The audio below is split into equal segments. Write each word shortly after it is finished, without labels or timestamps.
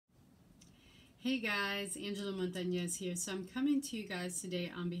Hey guys, Angela Montañez here. So I'm coming to you guys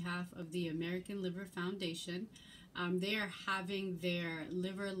today on behalf of the American Liver Foundation. They are having their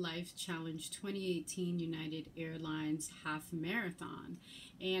Liver Life Challenge 2018 United Airlines Half Marathon.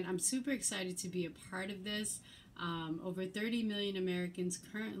 And I'm super excited to be a part of this. Over 30 million Americans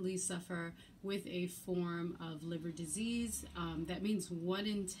currently suffer with a form of liver disease. That means 1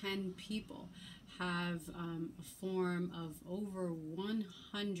 in 10 people have a form of over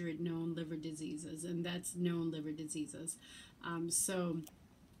 100 known liver diseases, and that's known liver diseases. So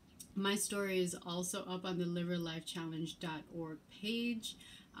my story is also up on the liverlifechallenge.org page.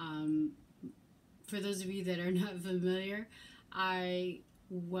 For those of you that are not familiar, I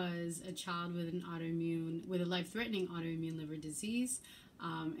was a child with a life-threatening autoimmune liver disease.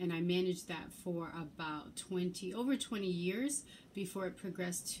 And I managed that for about over 20 years before it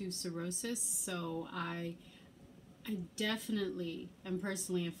progressed to cirrhosis. So I definitely am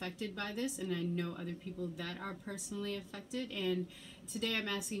personally affected by this, and I know other people that are personally affected. And today I'm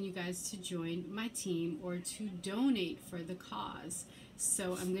asking you guys to join my team or to donate for the cause.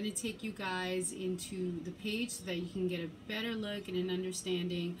 So I'm going to take you guys into the page so that you can get a better look and an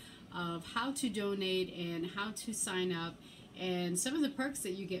understanding of how to donate and how to sign up, and some of the perks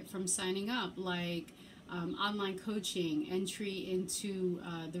that you get from signing up, like online coaching, entry into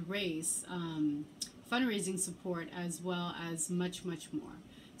the race, fundraising support, as well as much, much more.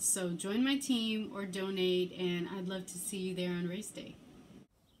 So join my team or donate, and I'd love to see you there on race day.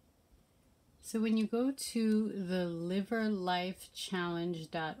 So when you go to the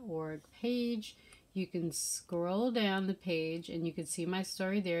liverlifechallenge.org page, you can scroll down the page and you can see my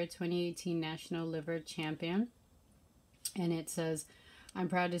story there, 2018 National Liver Champion. And it says, I'm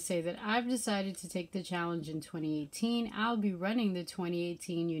proud to say that I've decided to take the challenge in 2018. I'll be running the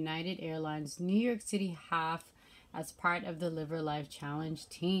 2018 United Airlines New York City half as part of the Liver Life Challenge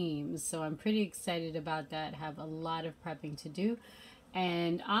team. So I'm pretty excited about that. Have a lot of prepping to do.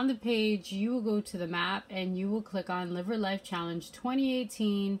 And on the page, you will go to the map and you will click on Liver Life Challenge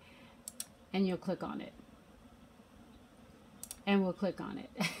 2018 and you'll click on it. And we'll click on it.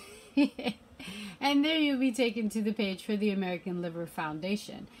 And there you'll be taken to the page for the American Liver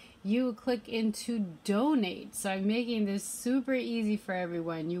Foundation. You will click into donate. So I'm making this super easy for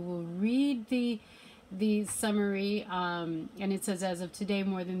everyone. You will read the summary, and it says, as of today,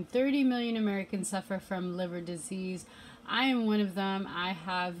 more than 30 million Americans suffer from liver disease. I am one of them. I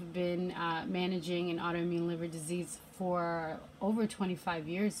have been managing an autoimmune liver disease for over 25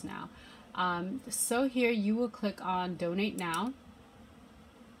 years now. So here you will click on donate now.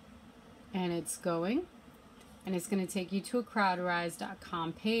 And it's going, and it's going to take you to a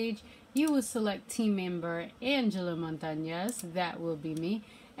crowdrise.com page. You will select team member Angela Montañez, that will be me,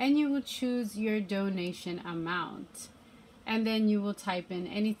 and you will choose your donation amount. And then you will type in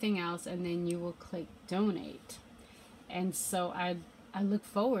anything else, and then you will click donate. And so I look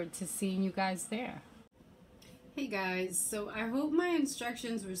forward to seeing you guys there. Hey guys, so I hope my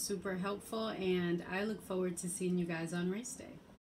instructions were super helpful, and I look forward to seeing you guys on race day.